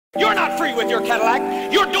You're not free with your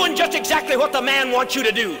Cadillac. You're doing just exactly what the man wants you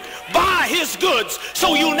to do. Buy his goods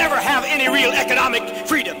so you'll never have any real economic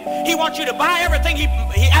freedom. He wants you to buy everything he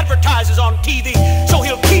advertises on TV, so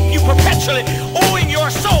he'll keep you perpetually owing your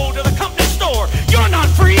soul to the company store. You're not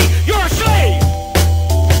free. You're a slave.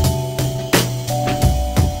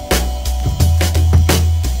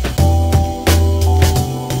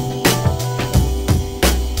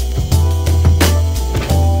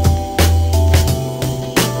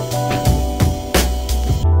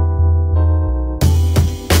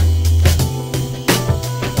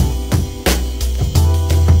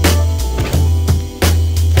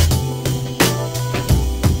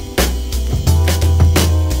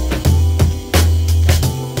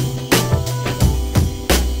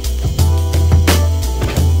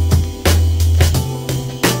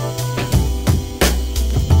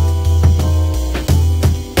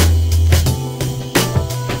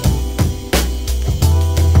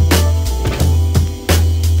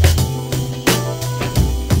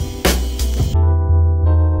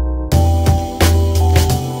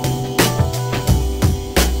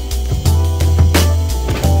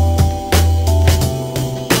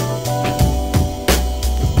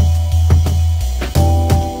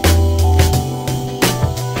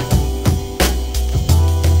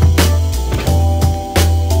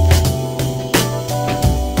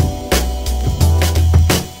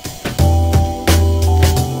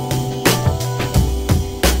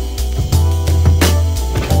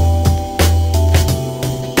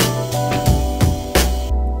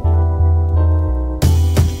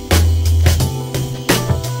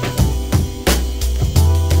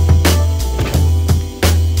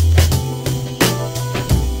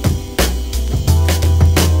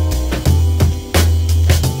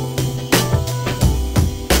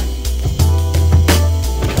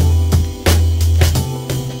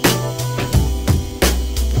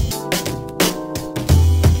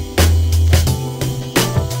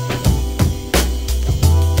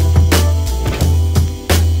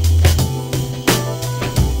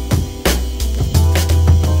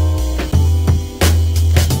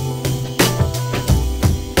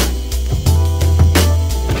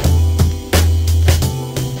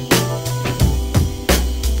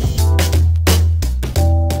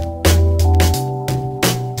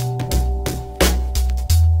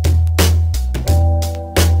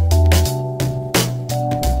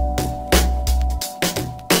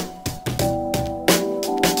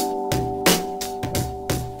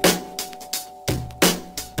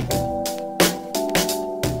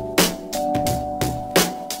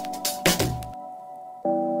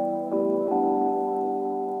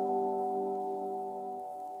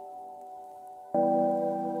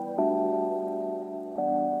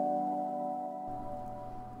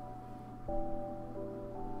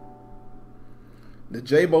 The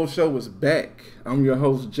JayBo Show is back. I'm your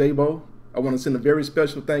host, JayBo. I want to send a very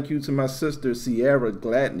special thank you to my sister, Sierra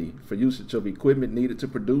Gladney, for usage of equipment needed to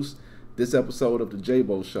produce this episode of the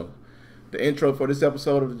JayBo Show. The intro for this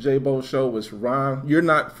episode of the JayBo Show was You're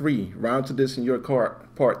Not Free, Rhyme to This in Your Car,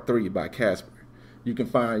 Part 3 by Casper. You can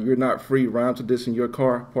find You're Not Free, Rhyme to This in Your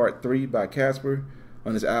Car, Part 3 by Casper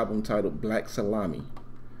on his album titled Black Salami.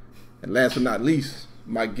 And last but not least,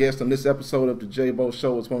 my guest on this episode of the JayBo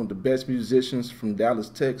Show is one of the best musicians from Dallas,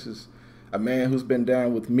 Texas, a man who's been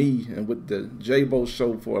down with me and with the JayBo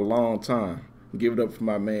Show for a long time. Give it up for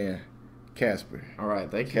my man, Casper. All right,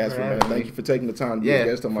 thank you, Casper, for having man. me. Thank you for taking the time to be a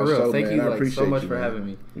guest on my show, Thank man. you, I appreciate so much you, for man. having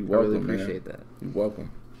me. You're welcome, I really appreciate man. that. You're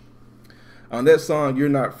welcome. On that song, You're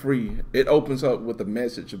Not Free, it opens up with a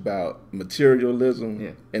message about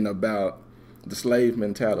materialism and about the slave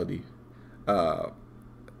mentality.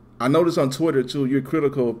 I notice on Twitter, too, you're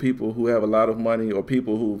critical of people who have a lot of money or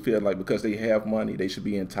people who feel like because they have money, they should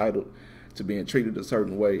be entitled to being treated a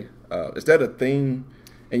certain way. Is that a theme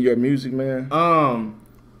in your music, man?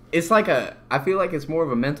 It's like I feel like it's more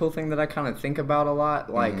of a mental thing that I kind of think about a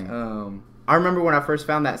lot. Like, I remember when I first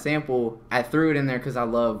found that sample, I threw it in there because I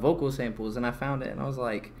love vocal samples, and I found it, and I was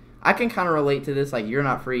like, I can kind of relate to this. Like, you're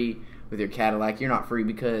not free with your Cadillac. You're not free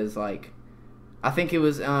because, like, I think it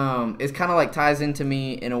was, it's kind of like ties into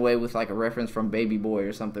me in a way with like a reference from Baby Boy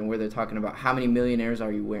or something where they're talking about how many millionaires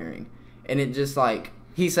are you wearing? And it just like,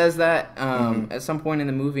 he says that at some point in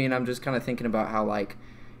the movie, and I'm just kind of thinking about how like,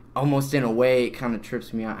 almost in a way, it kind of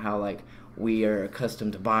trips me out how like we are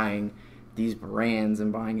accustomed to buying these brands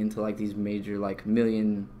and buying into like these major like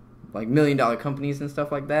 $1 million companies and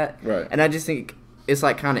stuff like that. Right. And I just think it's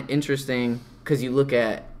like kind of interesting because you look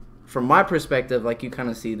at, from my perspective, like you kind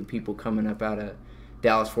of see the people coming up out of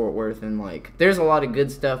Dallas, Fort Worth, and like there's a lot of good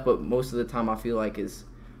stuff, but most of the time I feel like is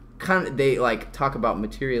kind of they like talk about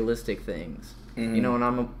materialistic things, you know.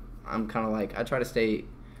 And I'm kind of like, I try to stay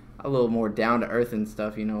a little more down to earth and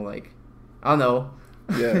stuff, you know, like, I don't know.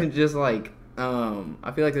 Yeah. Just like,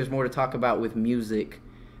 I feel like there's more to talk about with music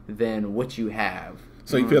than what you have.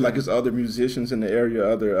 So you feel like it's other musicians in the area,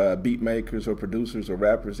 other beat makers or producers or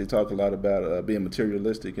rappers, they talk a lot about being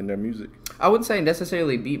materialistic in their music? I wouldn't say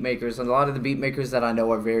necessarily beat makers. A lot of the beat makers that I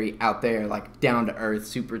know are very out there, like down to earth,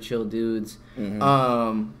 super chill dudes. And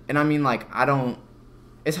I mean, like,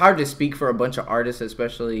 it's hard to speak for a bunch of artists,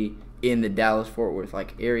 especially in the Dallas-Fort Worth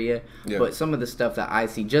like area. Yeah. But some of the stuff that I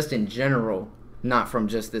see just in general, not from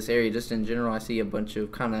just this area, just in general, I see a bunch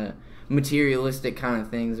of kind of materialistic kind of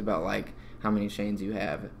things about like how many chains you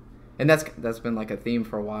have. And that's been like a theme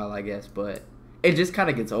for a while, I guess, but it just kind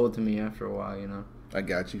of gets old to me after a while, you know. I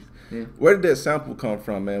got you. Yeah. Where did that sample come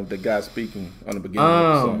from, man, with the guy speaking on the beginning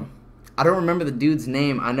of the song? I don't remember the dude's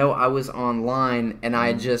name. I know I was online and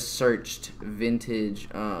I just searched vintage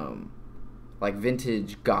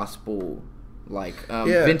vintage gospel,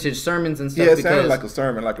 vintage sermons and stuff. Yeah, it sounded like a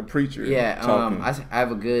sermon, like a preacher. Yeah, I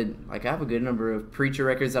have a good number of preacher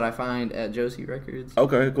records that I find at Josie Records.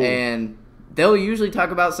 Okay, cool. And they'll usually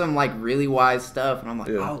talk about some like really wise stuff, and I'm like,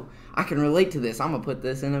 oh, I can relate to this. I'm gonna put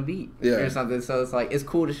this in a beat or something. So it's like, it's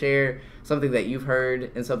cool to share something that you've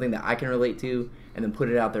heard and something that I can relate to, and then put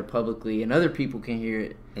it out there publicly, and other people can hear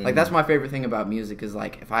it. Like, that's my favorite thing about music is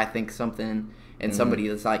like, if I think something and somebody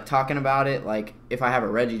is like talking about it, like if I have a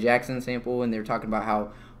Reggie Jackson sample and they're talking about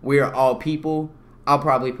how we're all people, I'll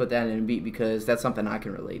probably put that in a beat because that's something I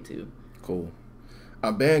can relate to. Cool.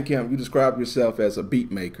 Bandcamp, you describe yourself as a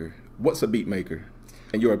beat maker. What's a beat maker,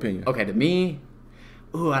 in your opinion? Okay, to me,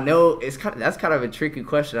 I know that's kind of a tricky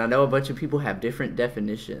question. I know a bunch of people have different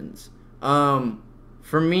definitions.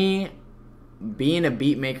 For me, being a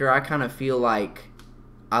beat maker, I kind of feel like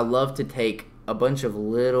I love to take a bunch of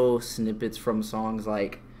little snippets from songs.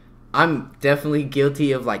 Like, I'm definitely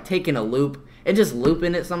guilty of like taking a loop and just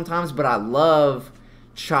looping it sometimes, but I love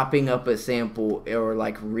chopping up a sample or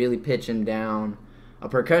like really pitching down a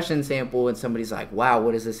percussion sample, and somebody's like, wow,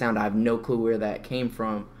 what is this sound? I have no clue where that came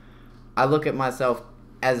from. I look at myself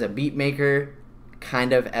as a beat maker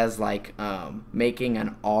kind of as like making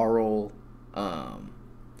an oral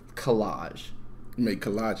collage. Make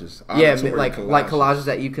collages. Like collages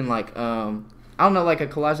that you can like I don't know, like a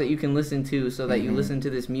collage that you can listen to, so that you listen to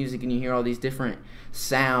this music and you hear all these different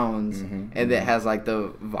sounds, and that has like the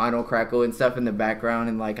vinyl crackle and stuff in the background.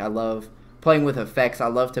 And like, I love playing with effects. I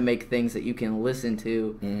love to make things that you can listen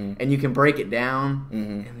to and you can break it down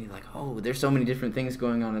and be like, oh, there's so many different things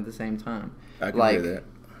going on at the same time. I can hear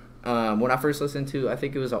that. When I first listened to, I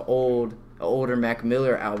think it was an older Mac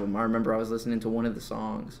Miller album. I remember I was listening to one of the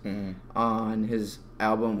songs on his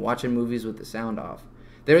album, Watching Movies with the Sound Off.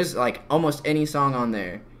 There's like almost any song on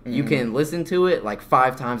there, you can listen to it like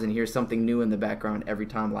 5 times and hear something new in the background every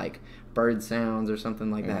time, like bird sounds or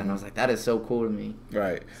something like that. And I was like, that is so cool to me.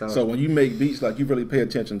 Right. So when you make beats, like, you really pay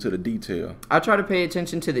attention to the detail. I try to pay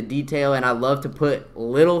attention to the detail, and I love to put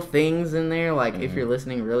little things in there. Like, if you're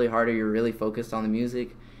listening really hard or you're really focused on the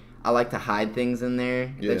music, I like to hide things in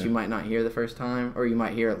there that you might not hear the first time, or you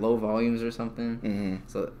might hear at low volumes or something.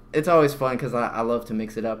 So it's always fun because I love to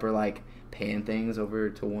mix it up, or like pan things over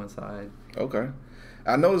to one side. Okay.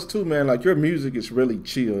 I noticed too, man, like, your music is really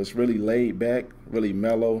chill. It's really laid back, really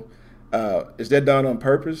mellow. Is that done on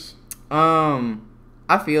purpose? I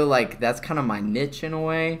feel like that's kind of my niche in a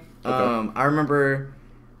way. Okay. I remember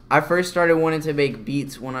I first started wanting to make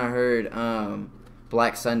beats when I heard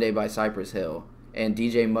Black Sunday by Cypress Hill. And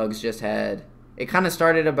DJ Muggs just had... It kind of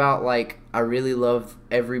started about, like, I really loved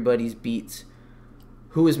everybody's beats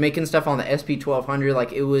who was making stuff on the SP1200.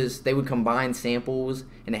 Like, it was... They would combine samples,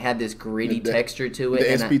 and it had this gritty texture to it.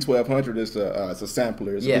 The SP1200 is a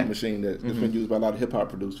sampler. It's a beat machine that's been used by a lot of hip-hop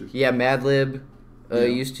producers. Yeah, Madlib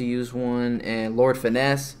used to use one, and Lord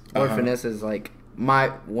Finesse. Lord Finesse is, like,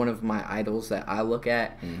 one of my idols that I look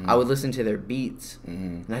at. I would listen to their beats,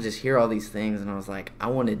 and I just hear all these things, and I was like, I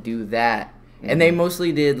want to do that. And they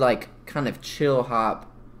mostly did, like, kind of chill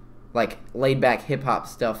hop, like, laid-back hip-hop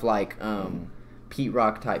stuff, like Pete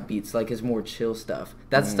Rock type beats, like his more chill stuff.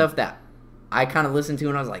 That's stuff that I kind of listened to,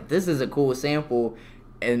 and I was like, this is a cool sample,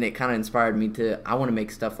 and it kind of inspired me to, I want to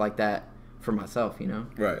make stuff like that for myself, you know?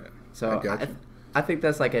 Right. So I think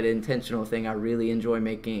that's, like, an intentional thing. I really enjoy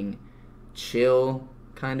making chill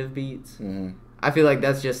kind of beats. I feel like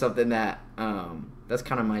that's just something that, that's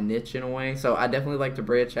kind of my niche in a way. So I definitely like to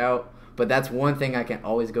branch out. But that's one thing I can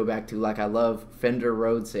always go back to. Like, I love Fender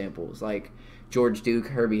Rhodes samples, like George Duke,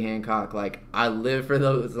 Herbie Hancock. Like, I live for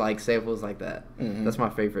those, like, samples like that. That's my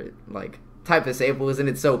favorite, like, type of samples, and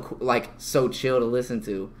it's so, like, so chill to listen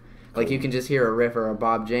to. Like you can just hear a riff or a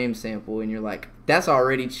Bob James sample, and you're like, that's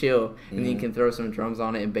already chill. And then you can throw some drums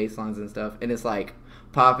on it and bass lines and stuff, and it's like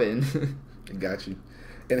popping. Got you.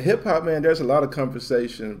 In hip hop, man, there's a lot of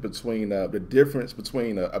conversation between the difference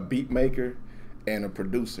between a beat maker and a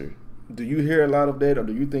producer. Do you hear a lot of that, or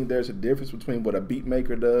do you think there's a difference between what a beat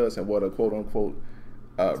maker does and what a quote unquote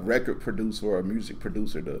record producer or a music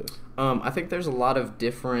producer does? I think there's a lot of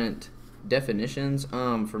different definitions.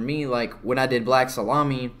 For me, like when I did Black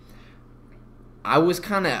Salami,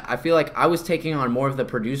 I feel like I was taking on more of the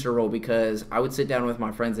producer role because I would sit down with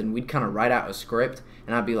my friends and we'd kind of write out a script,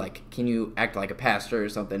 and I'd be like, can you act like a pastor or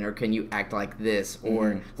something, or can you act like this,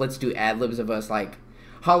 or let's do ad-libs of us like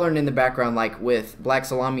hollering in the background. Like with Black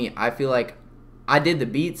Salami, I feel like I did the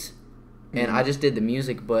beats and I just did the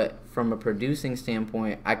music, but from a producing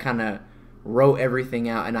standpoint, I kind of wrote everything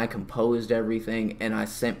out and I composed everything, and I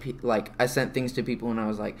sent things to people and I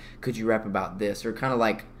was like, could you rap about this, or kind of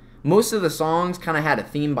like most of the songs kind of had a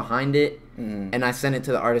theme behind it, and I sent it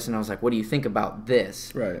to the artist and I was like, what do you think about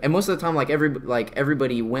this? Right. And most of the time,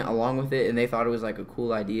 everybody went along with it and they thought it was like a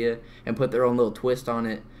cool idea and put their own little twist on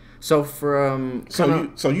it. So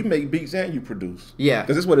so you make beats and you produce. Yeah.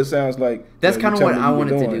 Because that's what it sounds like. That's kind of what I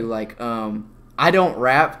wanted to do. Like, I don't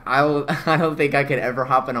rap. I don't think I could ever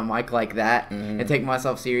hop in a mic like that and take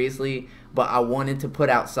myself seriously. But I wanted to put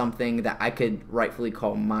out something that I could rightfully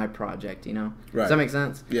call my project. You know, right. Does that make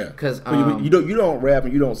sense? Yeah. Because you don't rap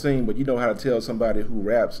and you don't sing, but you know how to tell somebody who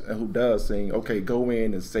raps and who does sing. Okay, go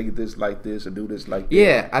in and say this like this or do this like that.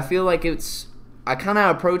 Yeah, I feel like I kind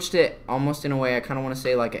of approached it almost in a way I kind of want to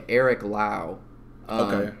say like an Eric Lau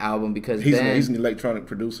album, because he's an electronic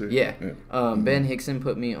producer. Yeah. Ben Hickson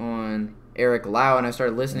put me on Eric Lau, and I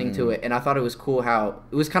started listening to it, and I thought it was cool how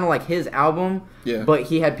it was kind of like his album, but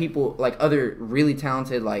he had people, like other really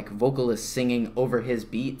talented like vocalists singing over his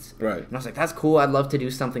beats. Right. And I was like, that's cool. I'd love to do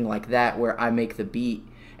something like that where I make the beat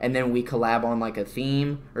and then we collab on like a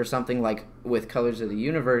theme or something, like with Colors of the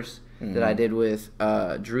Universe that I did with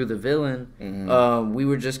Drew the Villain. We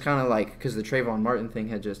were just kind of like, because the Trayvon Martin thing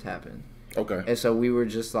had just happened. Okay. And so we were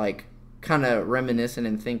just like kind of reminiscing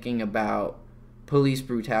and thinking about police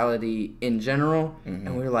brutality in general,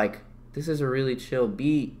 and we were like, this is a really chill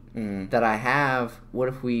beat that I have. What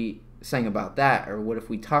if we sang about that, or what if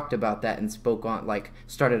we talked about that and spoke on, like,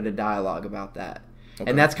 started a dialogue about that? Okay.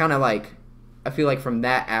 And that's kind of like, I feel like from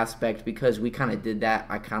that aspect, because we kind of did that,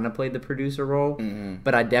 I kind of played the producer role,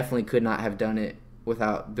 but I definitely could not have done it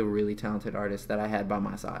without the really talented artists that I had by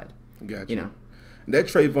my side. Gotcha. You know. That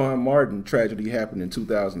Trayvon Martin tragedy happened in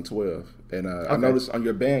 2012, and I noticed on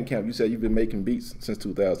your Bandcamp you said you've been making beats since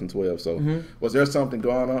 2012. So was there something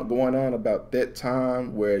going on about that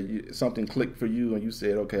time where something clicked for you and you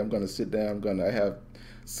said, okay, I'm going to sit down, I'm going to have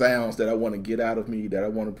sounds that I want to get out of me, that I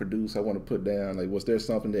want to produce, I want to put down? Like, was there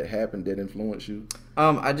something that happened that influenced you?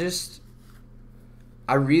 I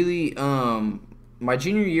really my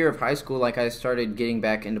junior year of high school, like, I started getting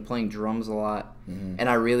back into playing drums a lot, and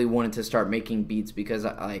I really wanted to start making beats because,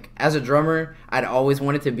 like, as a drummer, I'd always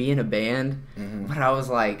wanted to be in a band, but I was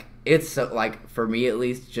like, it's so, like, for me at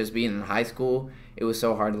least, just being in high school, it was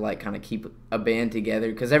so hard to, like, kind of keep a band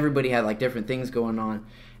together because everybody had, like, different things going on.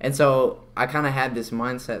 And so I kind of had this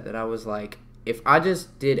mindset that I was like, if I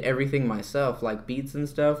just did everything myself, like beats and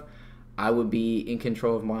stuff, I would be in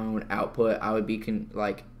control of my own output. I would be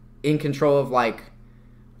in control of, like,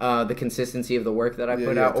 the consistency of the work that I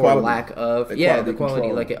put out, quality, or lack of. The quality.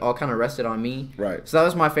 Control. Like, it all kind of rested on me. Right. So that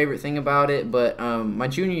was my favorite thing about it. But my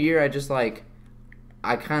junior year, I just, like,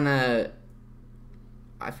 I feel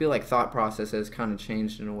like thought process has kind of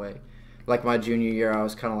changed in a way. Like, my junior year, I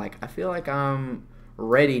was kind of like, I feel like I'm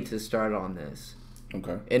ready to start on this.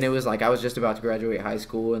 Okay. And it was like I was just about to graduate high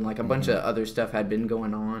school, and, like, a bunch of other stuff had been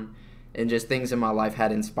going on, and just things in my life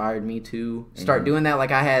had inspired me to start doing that.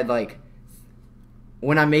 Like, I had, like,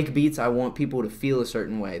 when I make beats, I want people to feel a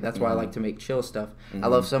certain way. That's why I like to make chill stuff. I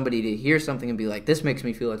love somebody to hear something and be like, this makes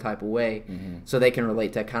me feel a type of way, so they can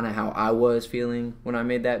relate to kind of how I was feeling when I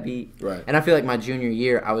made that beat. Right. And I feel like my junior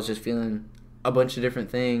year, I was just feeling a bunch of different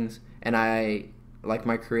things, and like,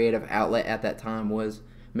 my creative outlet at that time was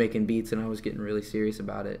making beats, and I was getting really serious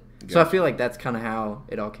about it. Gotcha. So I feel like that's kind of how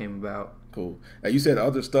it all came about. Cool. Now, you said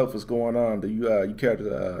other stuff was going on. Do you care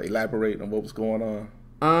to elaborate on what was going on?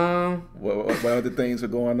 What other things were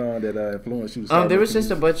going on that influenced you? There was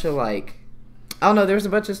just a bunch of, like, I don't know, there was a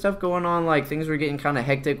bunch of stuff going on, like, things were getting kind of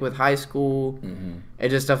hectic with high school, and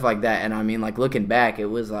just stuff like that. And I mean, like, looking back, it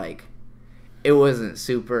was like, it wasn't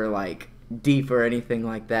super, like, deep or anything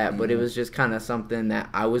like that, but it was just kind of something that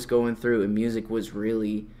I was going through, and music was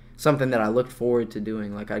really something that I looked forward to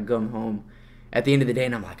doing. Like, I'd come home at the end of the day,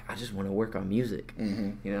 and I'm like, I just want to work on music,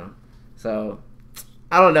 you know. So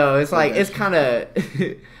I don't know. It's like it's kind of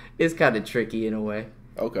it's kind of tricky in a way.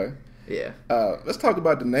 Okay. Yeah. Let's talk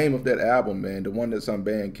about the name of that album, man. The one that's on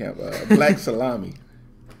Bandcamp, Black Salami.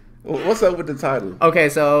 What's up with the title? Okay,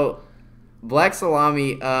 so Black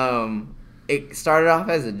Salami, it started off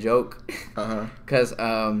as a joke, because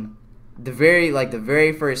the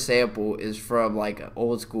very first sample is from like an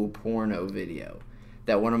old school porno video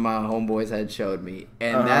that one of my homeboys had showed me,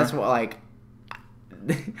 and that's what like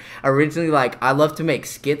originally like I love to make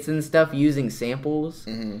skits and stuff using samples.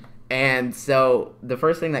 And so the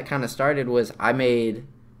first thing that kind of started was I made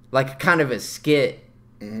like kind of a skit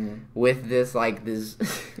with this like this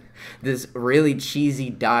this really cheesy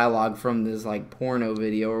dialogue from this like porno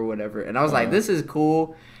video or whatever. And I was like, this is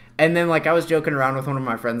cool. And then like I was joking around with one of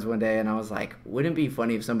my friends one day and I was like, wouldn't it be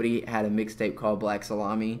funny if somebody had a mixtape called Black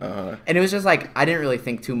Salami? And it was just like I didn't really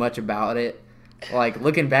think too much about it. Like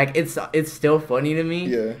looking back, it's still funny to me.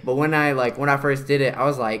 Yeah. But when I first did it, I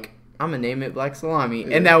was like, I'm gonna name it Black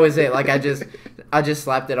Salami, and that was it. Like I just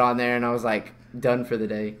slapped it on there, and I was like done for the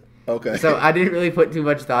day. Okay. So I didn't really put too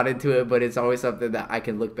much thought into it, but it's always something that I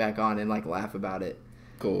can look back on and like laugh about it.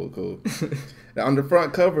 Cool. Now, on the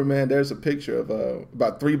front cover, man, there's a picture of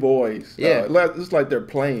about 3 boys. Yeah. It's like they're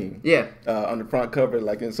playing. Yeah. On the front cover,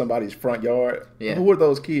 like in somebody's front yard. Yeah. Who are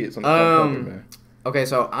those kids on the front cover, man? Okay,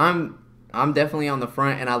 so I'm definitely on the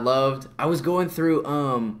front, and I was going through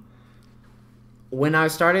when I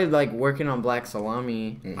started like working on Black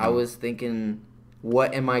Salami, I was thinking,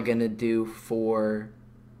 what am I gonna do for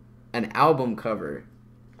an album cover?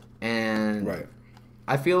 And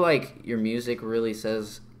I feel like your music really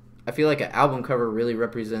says. I feel like an album cover really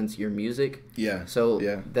represents your music. Yeah.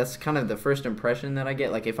 So that's kind of the first impression that I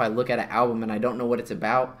get. Like if I look at an album and I don't know what it's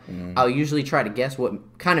about, I'll usually try to guess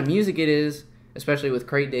what kind of music it is. Especially with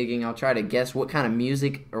crate digging, I'll try to guess what kind of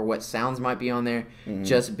music or what sounds might be on there,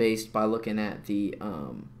 just based by looking at the,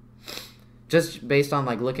 just based on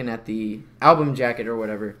like looking at the album jacket or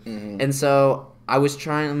whatever. And so I was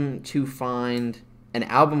trying to find an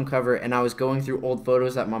album cover, and I was going through old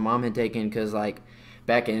photos that my mom had taken because like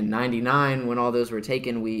back in '99 when all those were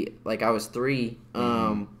taken, I was 3.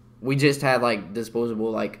 We just had like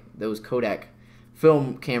disposable like those Kodak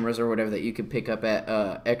film cameras or whatever that you could pick up at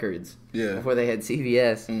Eckerd's before they had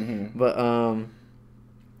CVS. But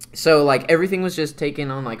so like everything was just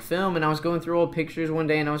taken on like film, and I was going through old pictures one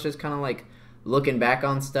day and I was just kind of like looking back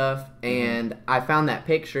on stuff, and I found that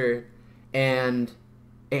picture and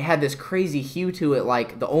it had this crazy hue to it.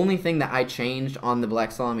 Like the only thing that I changed on the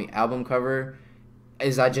Black Salami album cover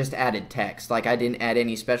is I just added text. Like I didn't add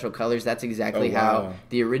any special colors. That's exactly how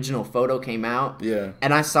the original photo came out. Yeah.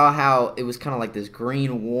 And I saw how it was kind of like this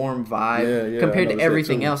green, warm vibe. Compared to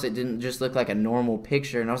everything else, it didn't just look like a normal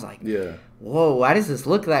picture. And I was like, whoa, why does this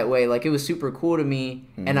look that way? Like it was super cool to me.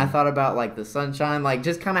 And I thought about like the sunshine, like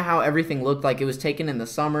just kind of how everything looked like it was taken in the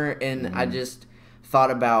summer. And I just thought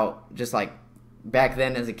about just like back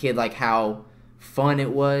then as a kid, like how fun it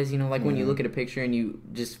was, you know, like when you look at a picture and you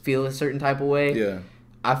just feel a certain type of way.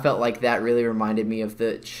 I felt like that really reminded me of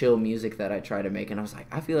the chill music that I try to make, and I was like,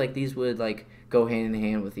 I feel like these would like go hand in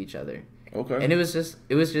hand with each other. Okay. And it was just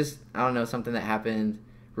I don't know, something that happened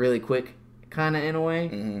really quick, kind of in a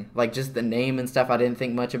way. Like just the name and stuff, I didn't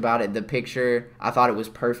think much about it. The picture, I thought it was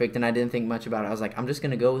perfect, and I didn't think much about it. I was like, I'm just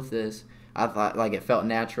gonna go with this. I thought like it felt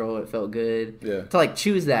natural, it felt good. To like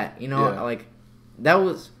choose that, you know, like that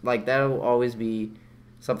will always be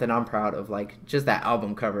something I'm proud of. Like just that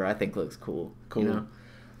album cover, I think looks cool. You know?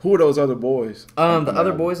 Who are those other boys? The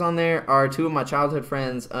other boys on there are 2 of my childhood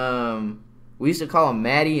friends. We used to call them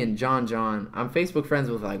Maddie and John. I'm Facebook friends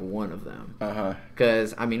with like one of them.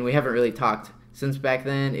 Because I mean, we haven't really talked since back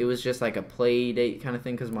then. It was just like a play date kind of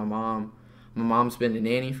thing. Because my mom's been a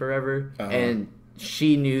nanny forever, and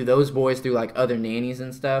she knew those boys through like other nannies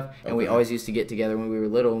and stuff. And we always used to get together when we were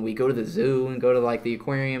little, and we go to the zoo and go to like the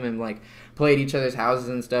aquarium and like play at each other's houses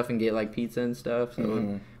and stuff and get like pizza and stuff.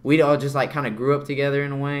 So we all just like kind of grew up together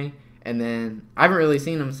in a way. And then I haven't really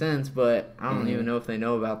seen them since, but I don't even know if they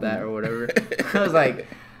know about that or whatever. I was like,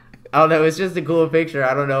 I don't know. It's just a cool picture.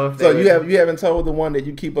 I don't know if. So you haven't told the one that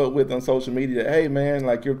you keep up with on social media that, hey man,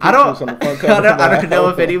 like your pictures on the front cover. I don't know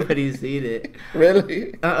if anybody's seen it.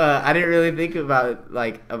 Really? I didn't really think about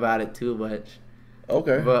it too much.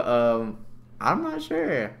 Okay. But I'm not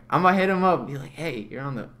sure. I'm gonna hit him up and be like, hey, you're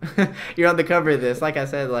on the cover of this. Like I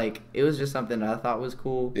said, like it was just something that I thought was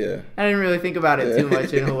cool. Yeah. I didn't really think about it too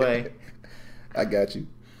much in a way. I got you.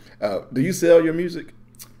 Do you sell your music?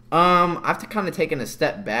 I've kind of taken a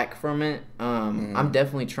step back from it. I'm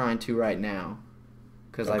definitely trying to right now,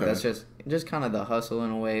 because like just kind of the hustle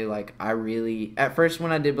in a way. Like, at first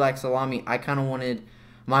when I did Black Salami, I kind of wanted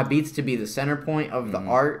my beats to be the center point of the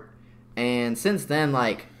art. And since then,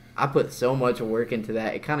 like, I put so much work into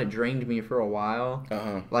that. It kind of drained me for a while.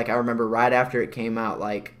 Like, I remember right after it came out,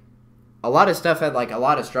 like, a lot of stuff had, like, a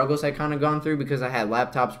lot of struggles I kind of gone through because I had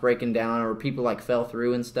laptops breaking down or people, like, fell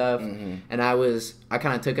through and stuff. And I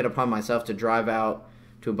kind of took it upon myself to drive out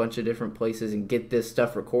to a bunch of different places and get this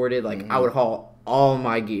stuff recorded. Like, I would haul all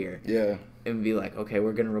my gear. Yeah. And be like, okay,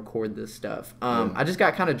 we're going to record this stuff. I just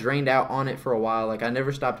got kind of drained out on it for a while. Like, I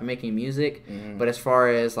never stopped making music. But as far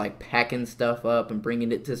as, like, packing stuff up and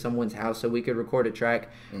bringing it to someone's house so we could record a track,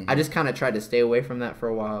 I just kind of tried to stay away from that for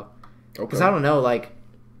a while. Because I don't know, like,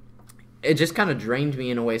 it just kind of drained me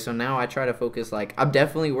in a way. So now I try to focus, like, I'm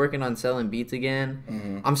definitely working on selling beats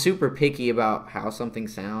again. I'm super picky about how something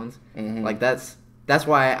sounds. Like, that's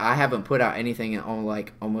why I haven't put out anything in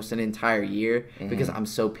like almost an entire year because I'm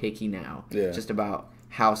so picky now. Just about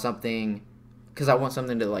how something, because I want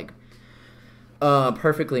something to like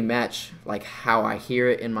perfectly match like how I hear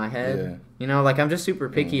it in my head. You know, like I'm just super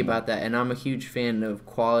picky about that, and I'm a huge fan of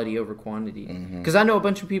quality over quantity. Because I know a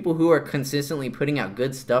bunch of people who are consistently putting out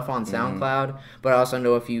good stuff on SoundCloud, but I also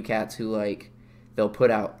know a few cats who like they'll put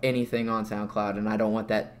out anything on SoundCloud, and I don't want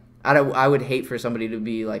that. I would hate for somebody to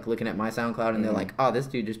be like looking at my SoundCloud and they're like, oh, this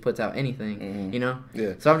dude just puts out anything, you know?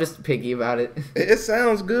 So I'm just picky about it. It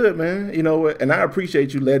sounds good, man. You know, and I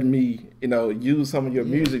appreciate you letting me, you know, use some of your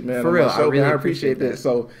music, man. For real, show, I really man. I appreciate that.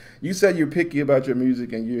 So you said you're picky about your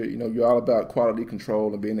music and you're all about quality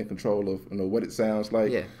control and being in control of, you know, what it sounds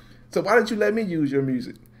like. So why didn't you let me use your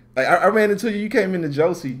music? Like I ran into you. You came into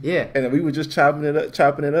Josie. And we were just chopping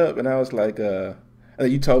it up, and I was like,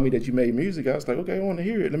 you told me that you made music. I was like, okay, I want to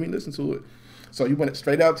hear it. Let me listen to it. So you went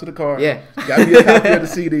straight out to the car. Got me a copy of the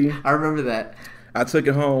CD. I remember that. I took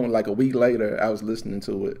it home like a week later. I was listening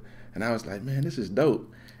to it, and I was like, man, this is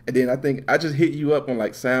dope. And then I think I just hit you up on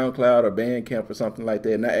like SoundCloud or Bandcamp or something like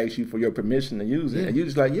that, and I asked you for your permission to use it. And you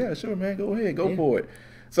just like, yeah, sure, man, go ahead, go for it.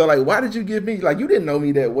 So like, why did you give me, like, you didn't know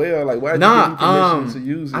me that well. Like, why did you give me permission to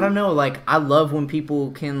use it? I don't know. Like, I love when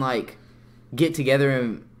people can like get together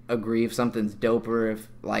and agree if something's dope, or if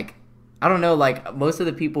like, I don't know, like most of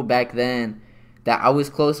the people back then that I was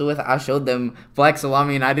close with, I showed them Black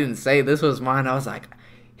Salami and I didn't say this was mine. I was like,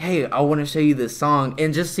 hey, I want to show you this song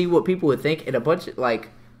and just see what people would think. And a bunch of like,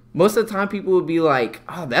 most of the time people would be like,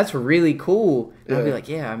 oh, that's really cool. And I'd be like,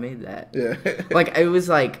 yeah, I made that. Like, it was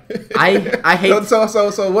like, I hate.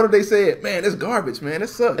 So what did they say? Man, it's garbage, man. It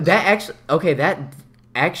sucks. That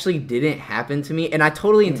actually didn't happen to me, and I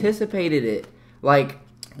totally anticipated it. Like,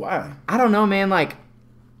 why? I don't know, man. Like,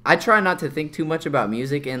 I try not to think too much about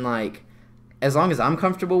music, and like, as long as I'm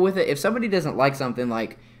comfortable with it, if somebody doesn't like something,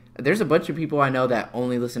 like, there's a bunch of people I know that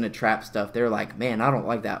only listen to trap stuff. They're like, man, I don't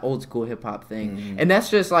like that old school hip hop thing. And that's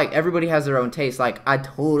just like, everybody has their own taste. Like, I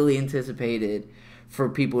totally anticipated for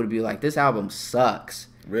people to be like, this album sucks.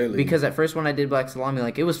 Really? Because at first when I did Black Salami,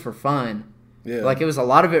 like, it was for fun. Like, it was a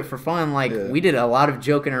lot of it for fun. Like, we did a lot of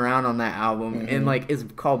joking around on that album. And like, it's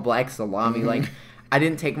called Black Salami. Like, I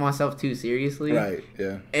didn't take myself too seriously.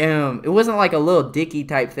 It wasn't like a little dicky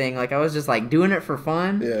type thing. Like, I was just like doing it for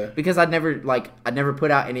fun. Because I'd never put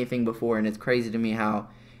out anything before, and it's crazy to me how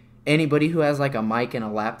anybody who has like a mic and a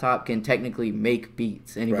laptop can technically make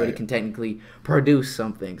beats. Anybody can technically produce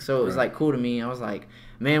something. So it was like cool to me. I was like,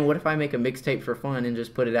 man, what if I make a mixtape for fun and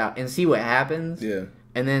just put it out and see what happens?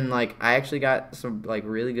 And then like I actually got some like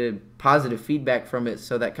really good positive feedback from it,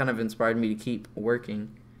 so that kind of inspired me to keep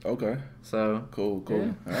working. Okay. So cool.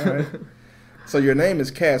 All right. So your name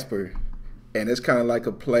is Casper, and it's kind of like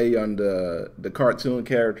a play on the cartoon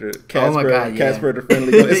character Casper. Oh my God, Casper the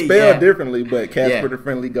Friendly Ghost. It's spelled differently, but Casper the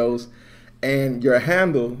Friendly Ghost. And your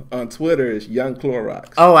handle on Twitter is Young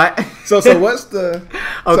Clorox. So what's the?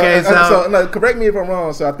 Okay, so no, correct me if I'm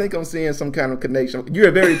wrong. So I think I'm seeing some kind of connection. You're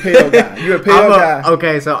a very pale guy. You're a pale guy.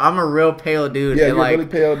 Okay, so I'm a real pale dude. Yeah, you're a really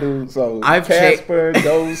pale dude. So Casper,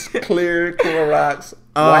 Ghost, Clear, Clorox.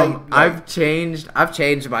 White, I've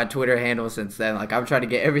changed my Twitter handle since then. Like, I'm trying to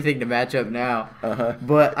get everything to match up now.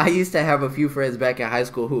 But I used to have a few friends back in high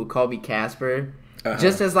school who would call me Casper,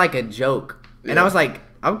 just as like a joke. And I was like,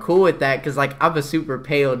 I'm cool with that because like I'm a super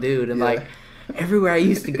pale dude, and like everywhere I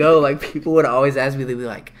used to go, like people would always ask me, they'd be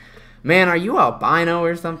like, "Man, are you albino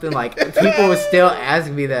or something?" Like people would still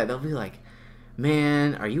ask me that. They'll be like,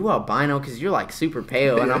 "Man, are you albino? Because you're like super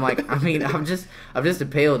pale." And I'm like, I mean, I'm just a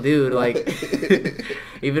pale dude. Like,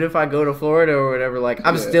 even if I go to Florida or whatever, like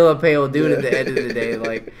I'm still a pale dude at the end of the day.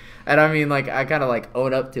 Like, and I mean, like I kind of like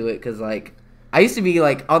own up to it because like I used to be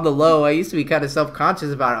like on the low. I used to be kind of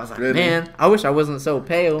self-conscious about it. I was like, Really? man, I wish I wasn't so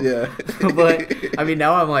pale. Yeah. But I mean,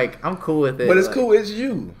 now I'm like, I'm cool with it. But it's like, cool. It's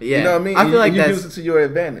you. Yeah. You know what I mean? I feel like you that's- use it to your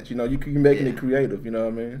advantage. You know, you're making Yeah. it creative. You know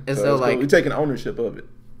what I mean? And so, it's like- cool. You're taking ownership of it.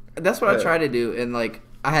 That's what I Yeah. try to do. And like,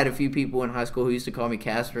 I had a few people in high school who used to call me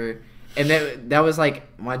Casper. And that was like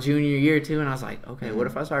my junior year too. And I was like, okay, what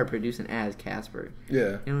if I started producing as Casper?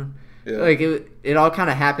 Yeah. You know? Yeah. Like it all kind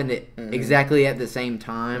of happened exactly at the same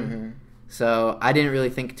time. So I didn't really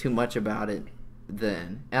think too much about it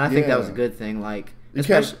then. And I think that was a good thing. Like, You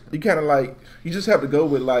kind of like, you just have to go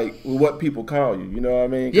with what people call you. You know what I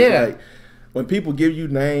mean? 'Cause, Yeah. like, when people give you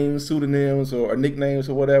names, pseudonyms, or nicknames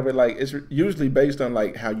or whatever, like it's usually based on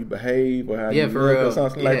like how you behave or how you for look real. or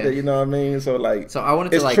something like Yeah. that. You know what I mean? So like, So I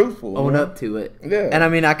wanted it's to like truthful, own you know? up to it. Yeah. And I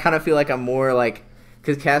mean, I kind of feel like I'm more like,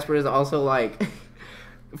 because Casper is also like,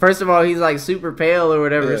 first of all, he's like super pale or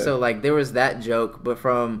whatever. Yeah. So like there was that joke, but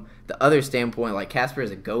from the other standpoint, like Casper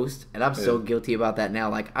is a ghost, and I'm so guilty about that now.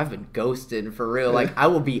 Like I've been ghosted for real. Like I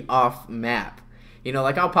will be off map. You know,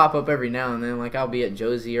 like I'll pop up every now and then. Like I'll be at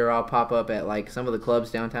Josie or I'll pop up at like some of the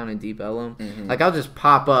clubs downtown in Deep Ellum. Like I'll just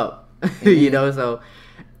pop up, you know. So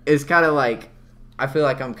it's kind of like I feel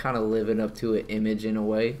like I'm kind of living up to an image in a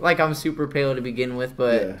way. Like I'm super pale to begin with,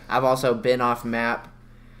 but I've also been off map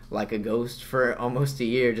like a ghost for almost a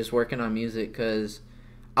year just working on music because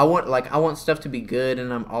I want stuff to be good,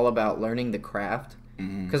 and I'm all about learning the craft.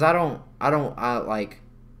 Because I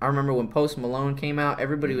remember when Post Malone came out,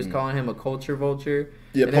 everybody was calling him a culture vulture.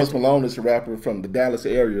 Yeah, And Post Malone is a rapper from the Dallas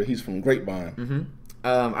area. He's from Grapevine.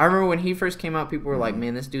 I remember when he first came out, people were like,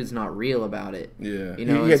 "Man, this dude's not real about it." Yeah, You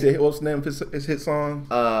know, he had what's the name of his hit song?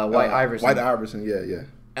 White Iverson. White Iverson. Yeah.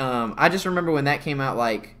 I just remember when that came out,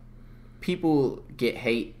 like people get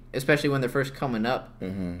hate, especially when they're first coming up.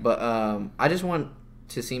 But I just want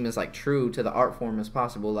to seem as like true to the art form as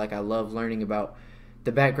possible. Like I love learning about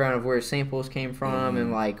the background of where samples came from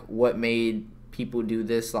and like what made people do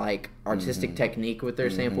this like artistic technique with their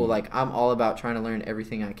sample. Like I'm all about trying to learn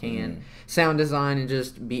everything I can. Sound design and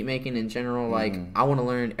just beat making in general. Like I want to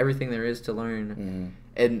learn everything there is to learn,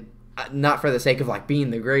 and not for the sake of like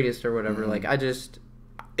being the greatest or whatever. Like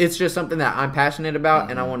it's just something that I'm passionate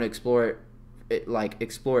about, and I want to explore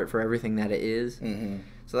it for everything that it is.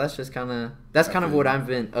 So that's just kind of what I've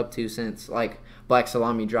been up to since like Black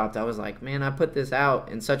Salami dropped. I was like, man, I put this out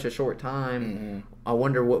in such a short time. I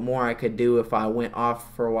wonder what more I could do if I went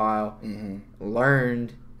off for a while,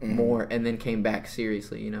 learned more, and then came back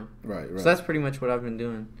seriously, you know? Right. So that's pretty much what I've been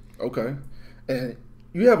doing. Okay. And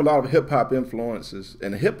you have a lot of hip-hop influences,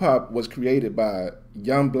 and hip-hop was created by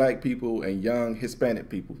young black people and young Hispanic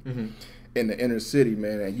people in the inner city,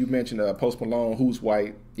 man. And you mentioned Post Malone, who's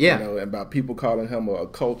white, Yeah. you know, and about people calling him a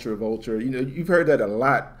culture vulture. You know, you've heard that a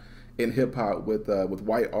lot in hip-hop with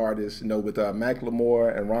white artists, you know, with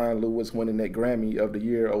Macklemore and Ryan Lewis winning that Grammy of the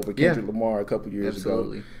Year over Kendrick Lamar a couple years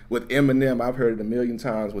ago. With Eminem, I've heard it a million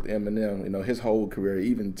times with Eminem, you know, his whole career.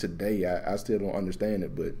 Even today, I still don't understand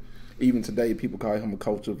it, but even today, people call him a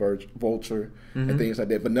culture vulture and things like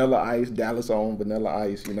that. Vanilla Ice, Dallas own Vanilla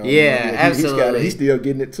Ice, you know. Yeah, absolutely. He's still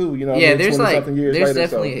getting it too, you know. Yeah, there's years later,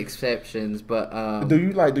 definitely exceptions, but do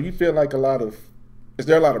you feel like is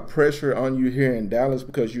there a lot of pressure on you here in Dallas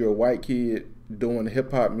because you're a white kid doing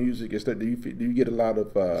hip hop music? Do you get a lot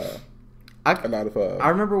of I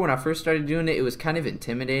remember when I first started doing it, it was kind of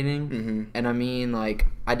intimidating. And I mean, like,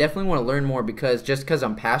 I definitely want to learn more because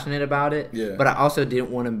I'm passionate about it. Yeah. But I also didn't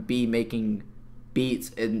want to be making beats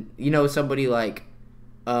and, you know, somebody like,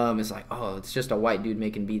 it's like, oh, it's just a white dude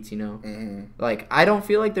making beats, you know? Like, I don't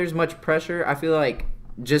feel like there's much pressure. I feel like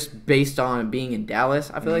just based on being in Dallas,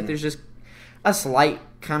 I feel like there's just a slight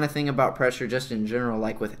kind of thing about pressure just in general.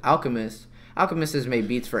 Like with Alchemist has made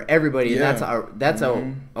beats for everybody, and that's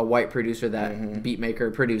a white producer, that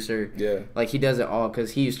Beatmaker producer. Yeah. Like he does it all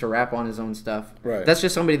because he used to rap on his own stuff. Right. That's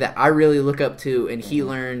just somebody that I really look up to, and he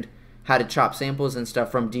learned how to chop samples and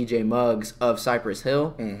stuff from DJ Muggs of Cypress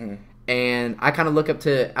Hill. And I kind of look up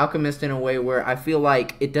to Alchemist in a way where I feel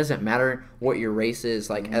like it doesn't matter what your race is.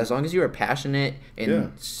 Like, as long as you are passionate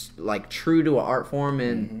and, like, true to an art form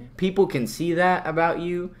and people can see that about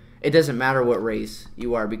you, it doesn't matter what race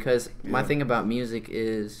you are. Because my thing about music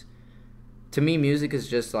is, to me, music is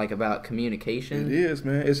just, like, about communication. It is,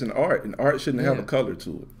 man. It's an art, and art shouldn't have a color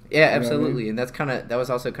to it. Yeah, absolutely. And that was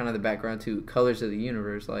also kind of the background to Colors of the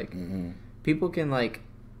Universe. Like, people can, like,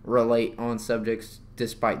 relate on subjects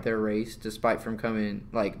despite their race, despite coming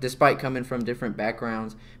from different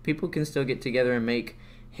backgrounds. People can still get together and make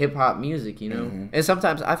hip hop music, you know. And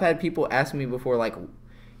sometimes I've had people ask me before, like,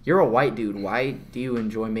 you're a white dude, why do you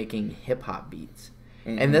enjoy making hip hop beats?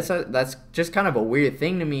 And that's just kind of a weird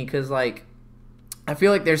thing to me, because like I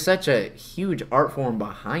feel like there's such a huge art form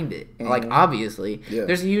behind it. Like, obviously,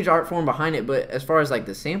 there's a huge art form behind it, but as far as, like,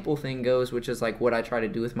 the sample thing goes, which is, like, what I try to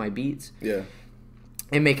do with my beats,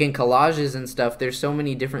 and making collages and stuff, there's so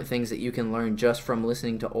many different things that you can learn just from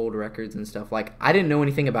listening to old records and stuff. Like, I didn't know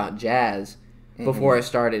anything about jazz before I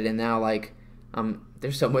started, and now, like,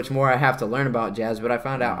 there's so much more I have to learn about jazz, but I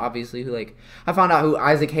found out, obviously, I found out who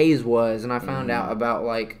Isaac Hayes was, and I found out about,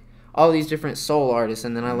 like, all these different soul artists,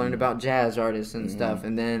 and then I learned about jazz artists and stuff,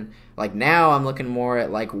 and then, like, now I'm looking more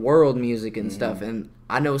at, like, world music and stuff, and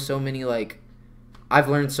I know so many, like, I've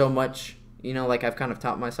learned so much, you know, like, I've kind of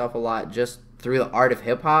taught myself a lot just through the art of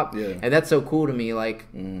hip-hop, and that's so cool to me. Like,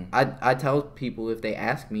 I tell people if they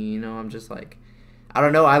ask me, you know, I'm just like, I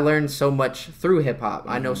don't know, I learned so much through hip-hop.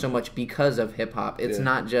 I know so much because of hip-hop. It's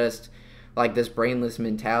not just, like, this brainless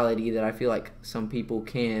mentality that I feel like some people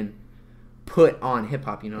can put on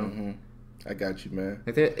hip-hop, you know? I got you, man.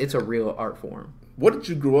 Like, it's a real art form. What did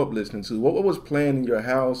you grow up listening to? What was playing in your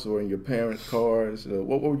house or in your parents' cars?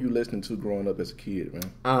 What were you listening to growing up as a kid,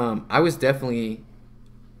 man? I was definitely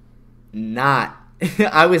not...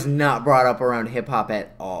 I was not brought up around hip-hop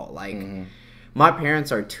at all. Like, my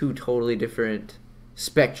parents are two totally different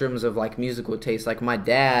spectrums of, like, musical taste. Like, my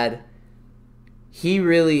dad... He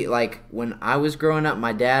really, like, when I was growing up,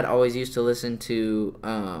 my dad always used to listen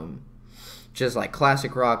to... just like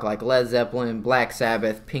classic rock, like Led Zeppelin, Black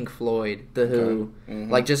Sabbath, Pink Floyd, The Who,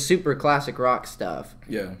 like just super classic rock stuff.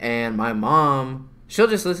 Yeah. And my mom, she'll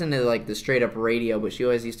just listen to like the straight up radio, but she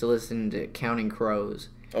always used to listen to Counting Crows.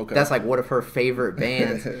 Okay. That's like one of her favorite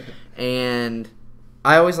bands. And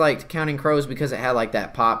I always liked Counting Crows because it had like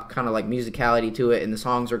that pop kind of like musicality to it, and the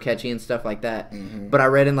songs were catchy and stuff like that. But I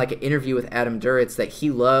read in like an interview with Adam Duritz that he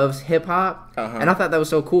loves hip hop, and I thought that was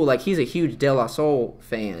so cool. Like, he's a huge De La Soul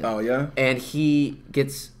fan. Oh yeah, and he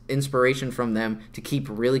gets inspiration from them to keep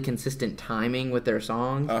really consistent timing with their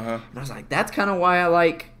songs. And I was like, that's kind of why I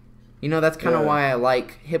like, you know, that's kind of why I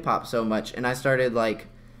like hip hop so much. And I started like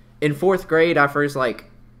in 4th grade, I first like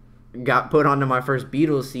got put onto my first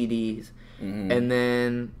Beatles CDs. And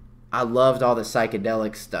then I loved all the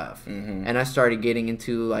psychedelic stuff. And I started getting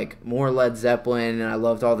into, like, more Led Zeppelin, and I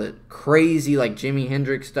loved all the crazy, like, Jimi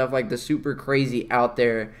Hendrix stuff, like, the super crazy, out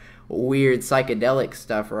there, weird psychedelic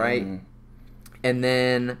stuff, right? And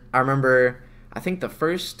then I remember, I think I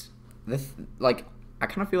kind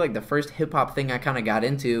of feel like the first hip-hop thing I kind of got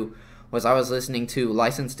into was I was listening to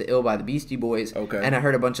License to Ill by the Beastie Boys, and I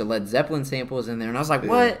heard a bunch of Led Zeppelin samples in there, and I was like,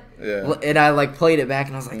 what? And I, like, played it back,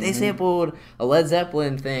 and I was like, they sampled a Led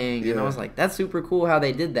Zeppelin thing, and I was like, that's super cool how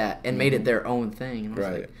they did that, and made it their own thing, and I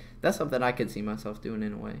was like, that's something I could see myself doing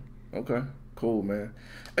in a way. Okay, cool, man.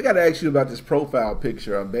 I got to ask you about this profile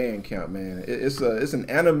picture on Bandcamp, man. It's an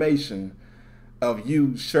animation of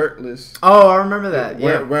you shirtless. Oh, I remember that.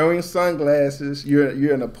 Wearing sunglasses. You're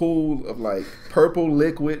in a pool of like purple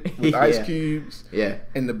liquid with ice cubes. Yeah.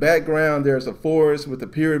 In the background, there's a forest with a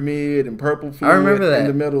pyramid and purple fluid. I remember that. In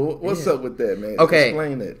the middle. What's up with that, man? Okay.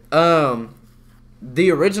 Explain it. The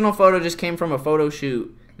original photo just came from a photo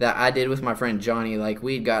shoot that I did with my friend Johnny. Like,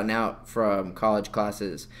 we'd gotten out from college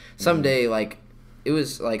classes. Someday, like, it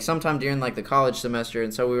was like sometime during like the college semester,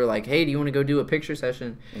 and so we were like, hey, do you want to go do a picture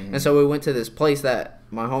session? And so we went to this place that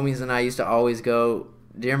my homies and I used to always go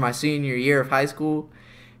during my senior year of high school.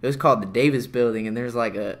 It was called the Davis Building, and there's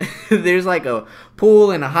like a there's like a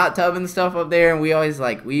pool and a hot tub and stuff up there, and we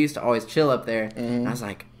used to always chill up there. And I was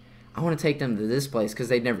like, I want to take them to this place because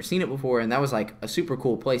they'd never seen it before, and that was like a super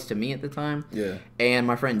cool place to me at the time. Yeah. And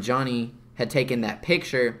my friend Johnny had taken that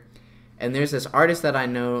picture. And there's this artist that I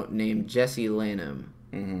know named Jesse Lanham,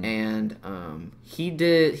 and he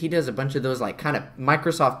does a bunch of those like kind of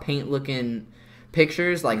Microsoft Paint looking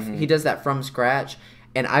pictures, like he does that from scratch.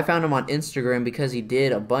 And I found him on Instagram because he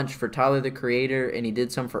did a bunch for Tyler the Creator, and he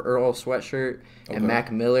did some for Earl Sweatshirt and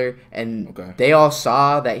Mac Miller, and they all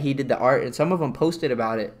saw that he did the art, and some of them posted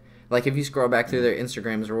about it. Like, if you scroll back through their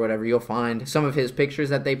Instagrams or whatever, you'll find some of his pictures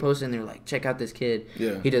that they posted, and they're like, check out this kid.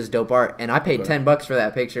 Yeah. He does dope art. And I paid $10 for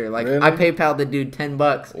that picture. Like, really? I PayPal'd the dude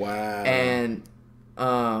 $10. Wow. And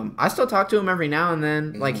I still talk to him every now and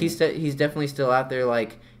then. Like, he's definitely still out there.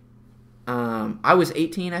 Like, I was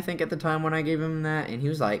 18, I think, at the time when I gave him that, and he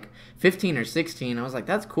was, like, 15 or 16. I was like,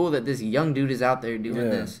 that's cool that this young dude is out there doing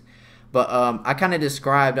this. But I kind of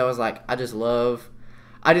described, I was like,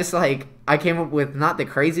 I came up with not the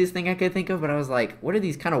craziest thing I could think of, but I was like, what are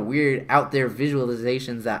these kind of weird out there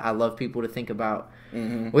visualizations that I love people to think about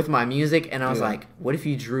with my music? And I was like, what if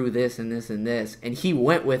you drew this and this and this? And he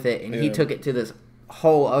went with it, and he took it to this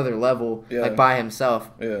whole other level, like by himself.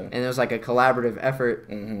 Yeah. And it was like a collaborative effort.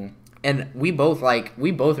 And we both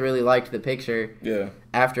really liked the picture. Yeah.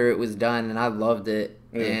 After it was done, and I loved it.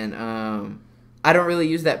 Yeah. And I don't really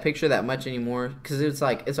use that picture that much anymore because it's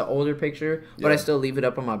like it's an older picture, but I still leave it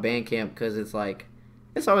up on my Bandcamp because it's like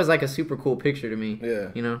it's always like a super cool picture to me. Yeah.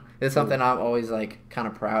 You know, it's something I'm always like kind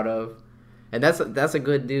of proud of, and that's a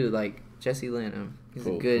good dude like Jesse Lynn. He's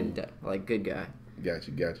a good good guy. Got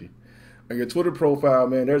you. On your Twitter profile,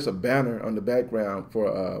 man, there's a banner on the background for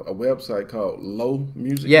a website called Low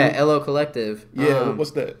Music. Yeah, LO Collective. Yeah,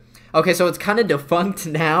 what's that? Okay, so it's kind of defunct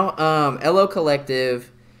now. LO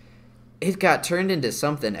Collective, it got turned into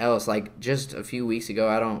something else like just a few weeks ago.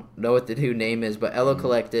 I don't know what the new name is, but LO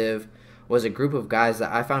Collective was a group of guys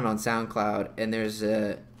that I found on SoundCloud, and there's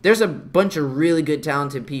a bunch of really good,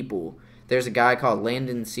 talented people. There's a guy called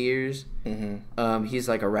Landon Sears. Mm-hmm. He's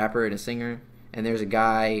like a rapper and a singer. And there's a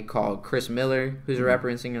guy called Chris Miller, who's a rapper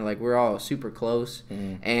and singer. Like, we're all super close.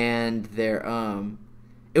 Mm-hmm. And they're,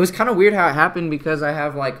 it was kind of weird how it happened because I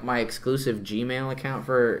have, like, my exclusive Gmail account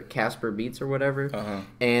for Casper Beats or whatever. Uh-huh.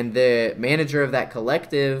 And the manager of that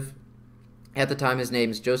collective, at the time, his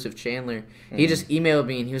name's Joseph Chandler. Mm-hmm. He just emailed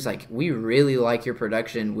me and he was like, we really like your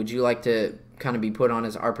production. Would you like to kind of be put on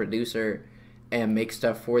as our producer and make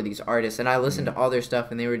stuff for these artists? And I listened to all their stuff,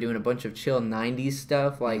 and they were doing a bunch of chill 90s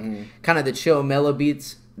stuff, like kind of the chill mellow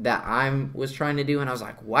beats that I was trying to do. And I was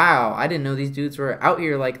like, wow, I didn't know these dudes were out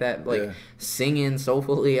here like that, like singing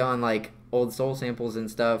soulfully on like old soul samples and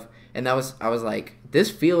stuff. And I was like, this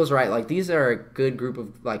feels right. Like, these are a good group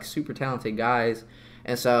of like super talented guys.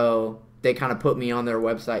 And so they kind of put me on their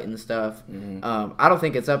website and stuff. I don't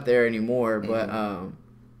think it's up there anymore, but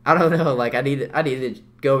I don't know. Like, I needed to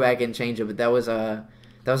go back and change it, but that was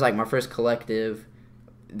like my first collective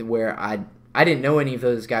where I didn't know any of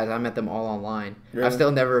those guys. I met them all online. Really? I've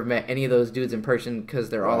still never met any of those dudes in person because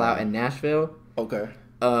they're all out in Nashville. Okay.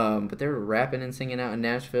 But they were rapping and singing out in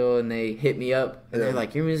Nashville, and they hit me up, and they're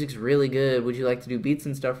like, your music's really good. Would you like to do beats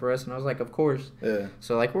and stuff for us? And I was like, of course. Yeah.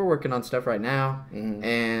 So, like, we're working on stuff right now,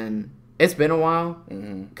 and it's been a while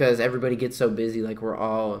because everybody gets so busy. Like, we're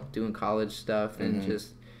all doing college stuff and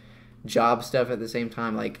just job stuff at the same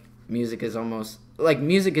time. Like, music is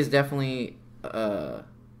definitely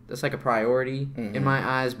that's like a priority in my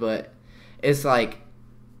eyes, but it's like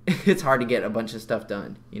it's hard to get a bunch of stuff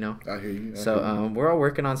done, you know. I hear you. We're all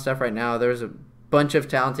working on stuff right now. There's a bunch of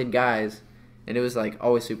talented guys, and it was like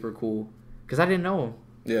always super cool because I didn't know them.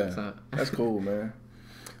 Yeah, so. That's cool, man.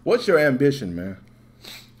 What's your ambition, man?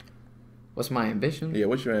 What's my ambition? Yeah,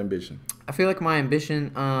 what's your ambition? I feel like my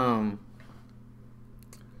ambition,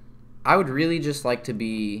 I would really just like to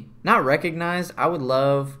be not recognized. I would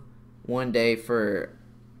love one day for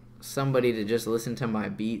somebody to just listen to my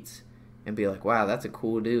beats and be like, wow, that's a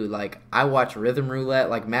cool dude. Like, I watch Rhythm Roulette,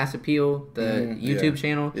 like Mass Appeal, the YouTube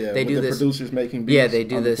channel. Yeah, they do this. Producers making beats. Yeah, they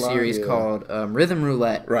do this series called Rhythm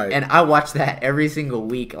Roulette. Right. And I watch that every single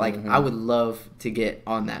week. Like, I would love to get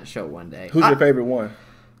on that show one day. Who's your favorite one?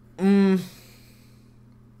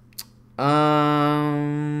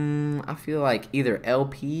 I feel like either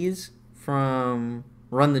LPs from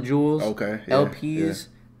Run the Jewels. Okay. Yeah, LPs,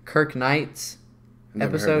 Kirk Knight's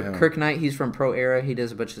episode. Kirk Knight, he's from Pro Era. He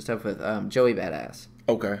does a bunch of stuff with Joey Badass.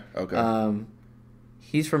 Okay.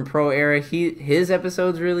 He's from Pro Era. His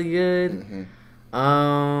episode's really good.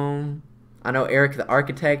 I know Eric the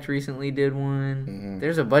Architect recently did one.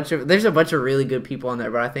 There's a bunch of really good people on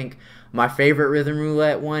there, but I think my favorite Rhythm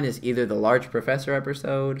Roulette one is either the Large Professor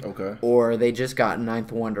episode, or they just got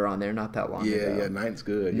Ninth Wonder on there not that long ago. Yeah, Ninth's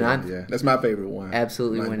good. Yeah, that's my favorite one.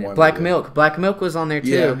 Absolutely winning. Black Milk was on there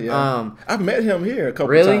too. Yeah. I've met him here a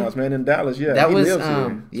couple times, man, in Dallas. Yeah, that he was lives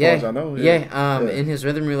here, as far as I know. In his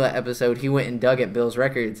Rhythm Roulette episode, he went and dug at Bill's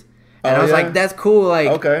Records. And I was like, that's cool.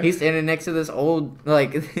 Like, he's standing next to this old,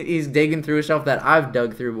 like, he's digging through a shelf that I've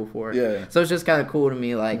dug through before. Yeah. So it's just kind of cool to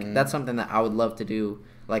me. Like, that's something that I would love to do.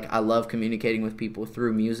 Like, I love communicating with people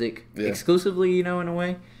through music exclusively, you know, in a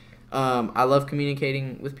way. I love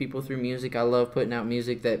communicating with people through music. I love putting out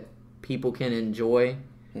music that people can enjoy,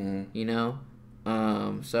 you know.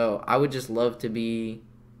 So I would just love to be,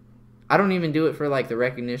 I don't even do it for, like, the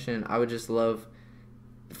recognition. I would just love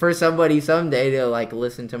for somebody someday to like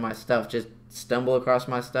listen to my stuff, just stumble across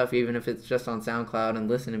my stuff, even if it's just on SoundCloud, and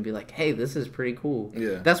listen and be like, hey, this is pretty cool.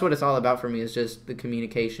 Yeah, that's what it's all about for me, is just the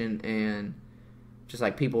communication and just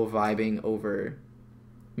like people vibing over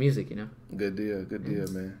music, you know. Good deal,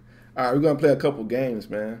 man. All right, we're gonna play a couple games,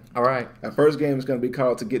 man. All right. Our first game is gonna be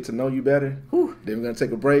called To Get to Know You Better. Whew. Then we're gonna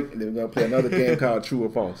take a break, and then we're gonna play another game called True or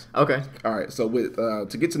False. Okay. All right. So with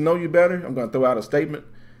To Get to Know You Better, I'm gonna throw out a statement,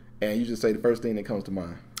 and you just say the first thing that comes to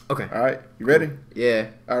mind. Okay. All right. You ready? Yeah.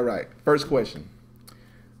 All right. First question.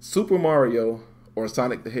 Super Mario or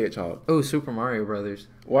Sonic the Hedgehog? Oh, Super Mario Brothers.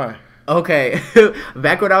 Why? Okay,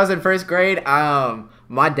 back when I was in first grade,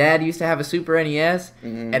 my dad used to have a Super NES,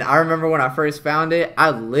 and I remember when I first found it, I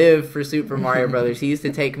lived for Super Mario Brothers. He used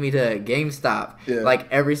to take me to GameStop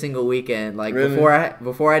like every single weekend. Like really?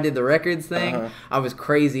 before I did the records thing, I was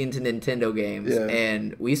crazy into Nintendo games,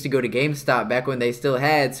 and we used to go to GameStop back when they still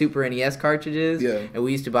had Super NES cartridges, and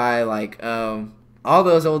we used to buy like all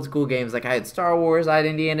those old school games. Like I had Star Wars, I had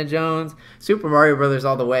Indiana Jones, Super Mario Brothers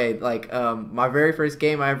all the way. Like my very first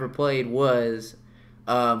game I ever played was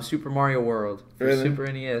Super Mario World for really?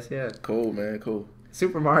 Super NES. Yeah. Cool, man. Cool.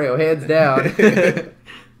 Super Mario, hands down.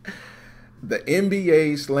 The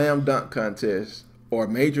NBA Slam Dunk Contest or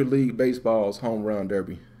Major League Baseball's Home Run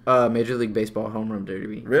Derby? Major League Baseball Home Run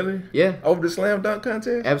Derby. Really? Yeah. Over the Slam Dunk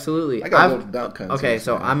Contest? Absolutely. I gotta go to dunk contest. Okay,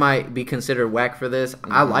 so man. I might be considered whack for this.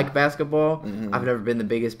 I like basketball. I've never been the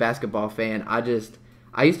biggest basketball fan.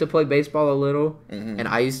 I used to play baseball a little, and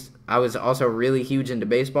I was also really huge into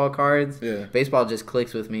baseball cards. Yeah. Baseball just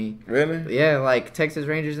clicks with me. Really? Yeah, like Texas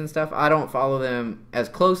Rangers and stuff. I don't follow them as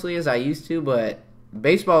closely as I used to, but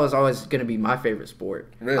baseball is always going to be my favorite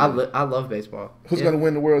sport. Really? I love baseball. Who's going to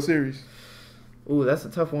win the World Series? Ooh, that's a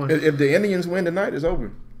tough one. If the Indians win tonight, it's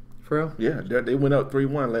over. For real? Yeah, they went up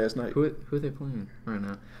 3-1 last night. Who are they playing right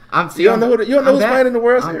now? You don't know who's playing in the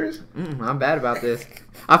World Series? I'm bad about this.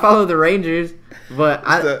 I follow the Rangers, but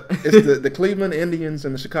it's the Cleveland Indians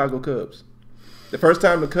and the Chicago Cubs. The first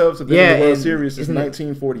time the Cubs have been in the World Series is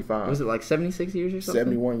 1945. Was it like 76 years or something?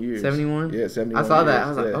 71 years. 71? Yeah, 71 I saw that. years. I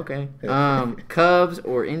was like, yeah. okay. Yeah. Cubs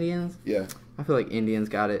or Indians? Yeah. I feel like Indians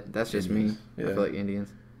got it. That's just Indians. me. Yeah. I feel like Indians.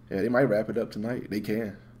 Yeah, they might wrap it up tonight. They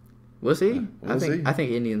can. We'll see. We'll see. I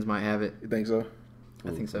think Indians might have it. You think so? I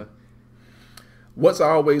think so. What's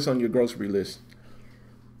always on your grocery list?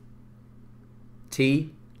 Tea.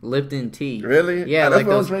 Lipton tea. Really? Yeah, that's like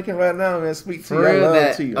what I'm those, drinking right now, man. Sweet tea. for I real,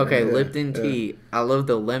 love tea. Okay, man. Lipton tea. I love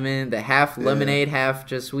the lemon, the half lemonade, half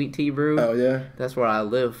just sweet tea brew. Oh yeah. That's what I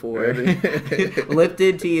live for. Really?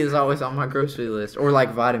 Lipton tea is always on my grocery list, or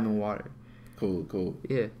like vitamin water. Cool.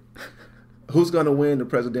 Yeah. Who's gonna win the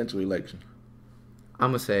presidential election? I'm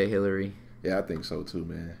gonna say Hillary. Yeah, I think so too,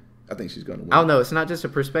 man. I think she's gonna win. I don't know. It's not just a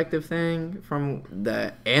perspective thing from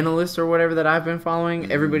the analysts or whatever that I've been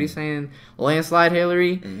following. Everybody's saying landslide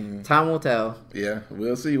Hillary. Time will tell. Yeah,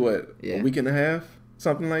 we'll see. What, a week and a half,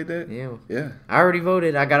 something like that. Yeah. I already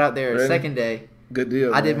voted. I got out there second day. Good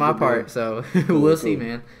deal. I did my part, so we'll see,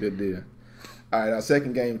 man. Good deal. All right, our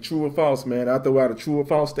second game, true or false, man. I'll throw out a true or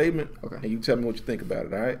false statement, Okay. and you tell me what you think about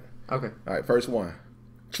it. All right. Okay. All right. First one,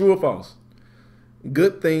 true or false?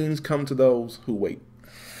 Good things come to those who wait.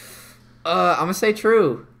 I'm gonna say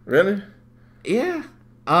true. Really? Yeah.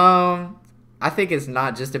 I think it's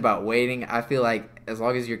not just about waiting. I feel like as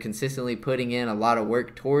long as you're consistently putting in a lot of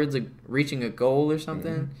work towards reaching a goal or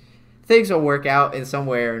something, things will work out in some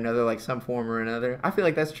way or another, like some form or another. I feel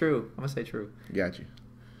like that's true. I'm gonna say true. Got you.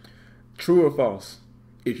 True or false?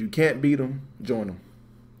 If you can't beat them, join them.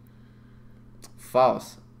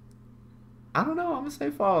 False. I don't know. I'm gonna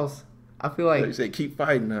say false. I feel like you say keep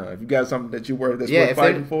fighting. If you got something that you worth worth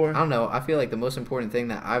fighting for, I don't know. I feel like the most important thing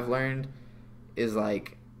that I've learned is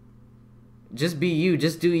like just be you,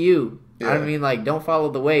 just do you. Yeah. I mean, like don't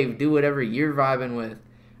follow the wave. Do whatever you're vibing with.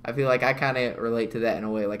 I feel like I kind of relate to that in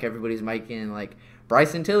a way. Like everybody's miking like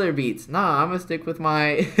Bryson Tiller beats. Nah, I'm gonna stick with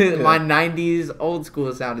my my '90s old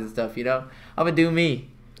school sounding stuff. You know, I'm gonna do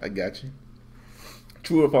me. I got you.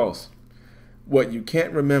 True or false? What you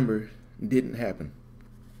can't remember didn't happen.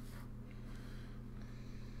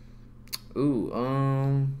 Ooh,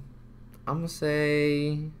 I'm gonna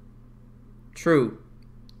say true.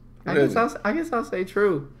 Really? I guess I'll say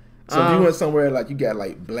true. So if you went somewhere like you got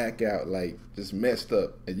like blackout, like just messed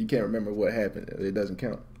up, and you can't remember what happened, it doesn't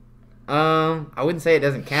count. I wouldn't say it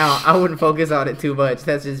doesn't count. I wouldn't focus on it too much.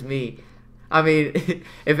 That's just me. I mean,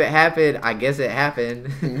 if it happened, I guess it happened.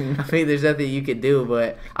 I mean, there's nothing you could do,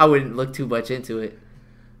 but I wouldn't look too much into it.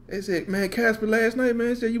 They said, man, Casper last night,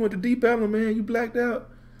 man, said you went to Deep Ellum, man, you blacked out.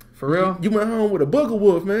 For real? You went home with a booger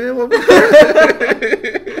wolf, man.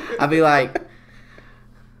 I'd be like,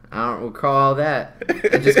 I don't recall all that.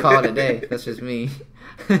 I just call it a day. That's just me.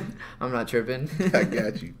 I'm not tripping. I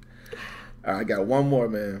got you. All right, I got one more,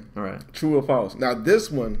 man. All right. True or false? Now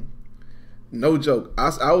this one, no joke.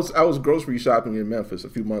 I was grocery shopping in Memphis a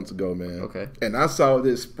few months ago, man. Okay. And I saw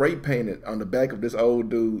this spray painted on the back of this old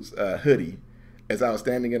dude's hoodie as I was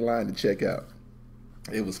standing in line to check out.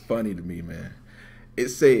 It was funny to me, man. It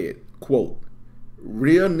said, quote,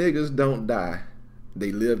 "Real niggas don't die.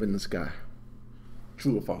 They live in the sky."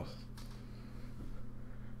 True or false?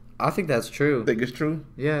 I think that's true. Think it's true?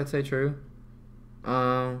 Yeah, I'd say true.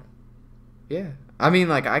 Yeah, Yeah. I mean,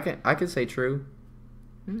 like, I could say true.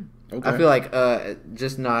 Okay. I feel like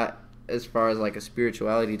just not as far as like a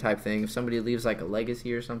spirituality type thing. If somebody leaves like a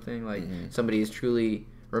legacy or something, like somebody is truly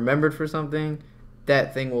remembered for something,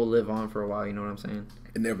 that thing will live on for a while. You know what I'm saying?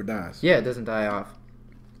 It never dies. Yeah, it doesn't die off.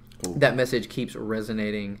 Cool. That message keeps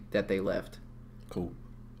resonating that they left. Cool.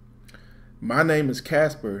 My name is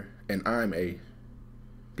Casper, and I'm a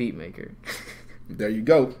Beatmaker. There you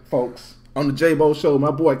go, folks. On the JayBo Show,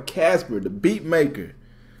 my boy Casper, the Beatmaker,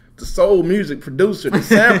 the soul music producer, the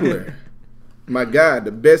sampler. My guy,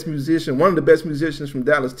 the best musician, one of the best musicians from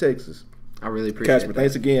Dallas, Texas. I really appreciate Casper, that.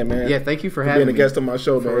 thanks again, man. Yeah, thank you for having me. being a guest on my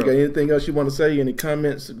show, man. For You got real. anything else you want to say? Any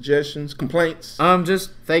comments, suggestions, complaints?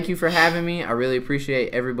 Just thank you for having me. I really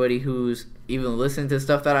appreciate everybody who's even listened to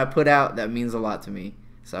stuff that I put out. That means a lot to me.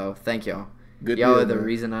 So thank y'all. Good Y'all deal, are the man.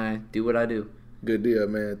 reason I do what I do. Good deal,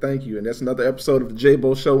 man. Thank you. And that's another episode of the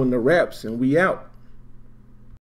JayBo Show and the Raps, and we out.